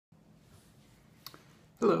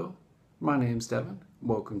Hello, my name's Devon.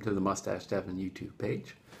 Welcome to the MoustacheDevon YouTube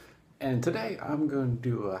page. And today I'm going to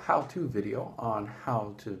do a how-to video on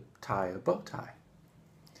how to tie a bow tie.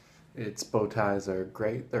 Bow ties are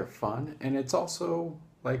great, they're fun, and it's also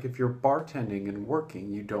like if you're bartending and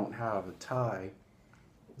working, you don't have a tie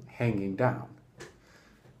hanging down.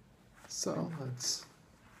 So let's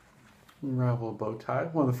unravel a bow tie.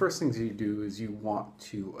 One of the first things you do is you want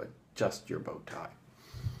to adjust your bow tie,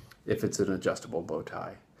 if it's an adjustable bow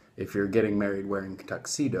tie. If you're getting married wearing a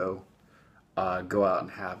tuxedo, go out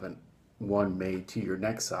and have one made to your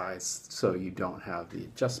neck size so you don't have the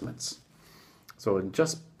adjustments. So an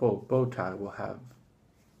adjustable bow tie will have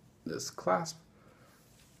this clasp,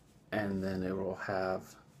 and then it will have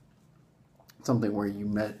something where you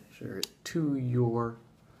measure it to your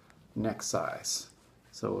neck size.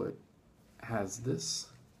 So it has this,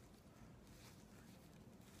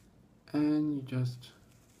 and you just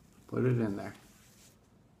put it in there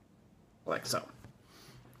like so.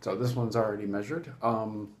 So this one's already measured,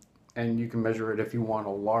 and you can measure it if you want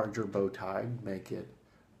a larger bow tie,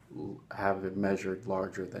 have it measured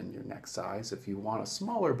larger than your neck size. If you want a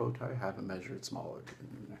smaller bow tie, have it measured smaller than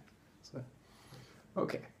your neck. So,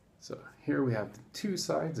 okay, so here we have the two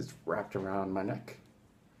sides. It's wrapped around my neck.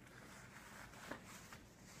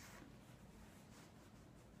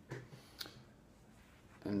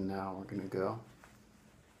 And now we're going to go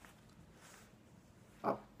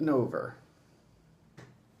up and over.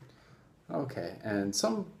 Okay, and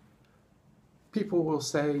some people will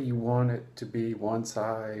say you want it to be one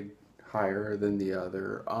side higher than the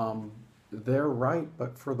other. They're right,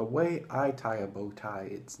 but for the way I tie a bow tie,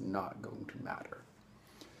 it's not going to matter.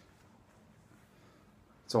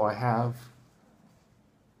 So I have,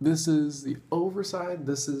 this is the overside,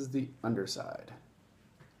 this is the underside.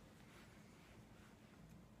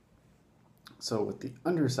 So with the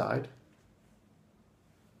underside,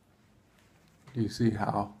 you see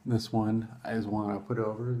how this one is one I put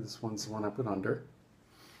over, this one's the one I put under.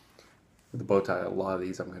 With the bow tie, a lot of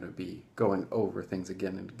these I'm going to be going over things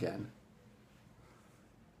again and again.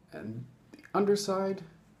 And the underside,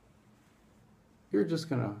 you're just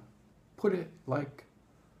going to put it like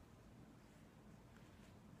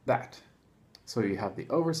that. So you have the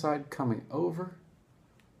overside coming over,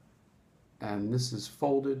 and this is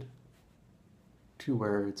folded to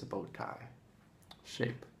where it's a bow tie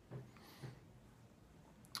shape.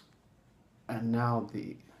 And now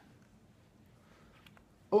the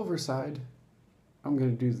overside, I'm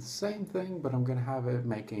going to do the same thing, but I'm going to have it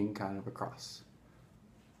making kind of a cross.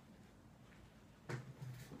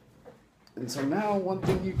 And so now one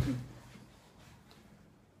thing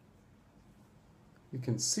you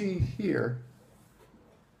can see here,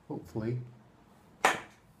 hopefully,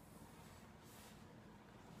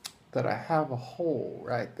 that I have a hole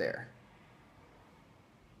right there.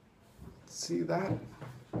 See that?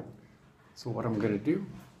 So what I'm going to do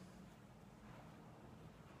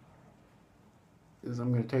is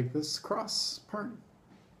I'm going to take this cross part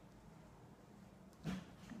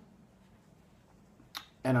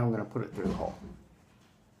and I'm going to put it through the hole.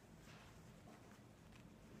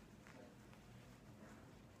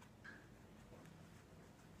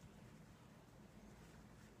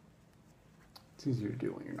 It's easier to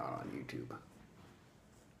do when you're not on YouTube.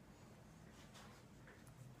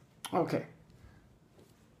 Okay.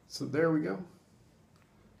 So there we go.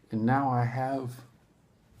 And now I have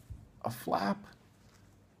a flap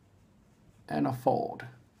and a fold.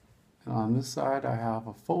 And on this side I have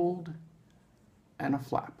a fold and a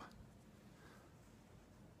flap.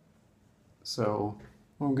 So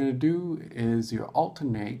what I'm going to do is you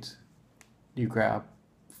alternate. You grab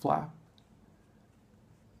flap,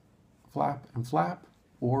 flap and flap,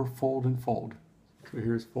 or fold and fold. So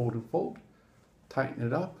here's fold and fold. Tighten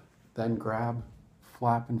it up, then grab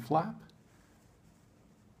flap and flap,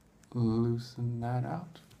 loosen that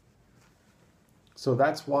out. So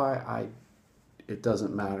that's why it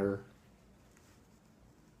doesn't matter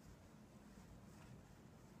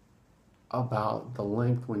about the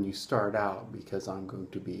length when you start out, because I'm going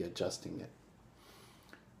to be adjusting it.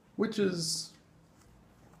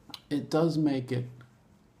 It does make it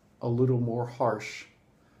a little more harsh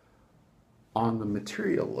on the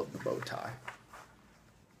material of the bow tie.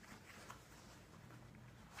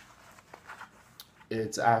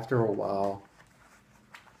 It's after a while,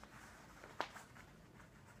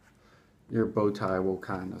 your bow tie will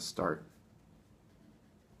kind of start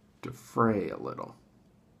to fray a little.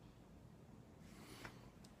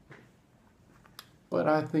 But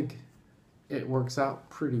I think it works out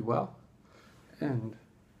pretty well. And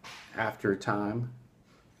after time,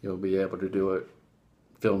 you'll be able to do it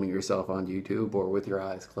filming yourself on YouTube or with your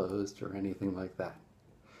eyes closed or anything like that.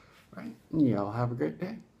 Right? Y'all have a great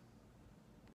day.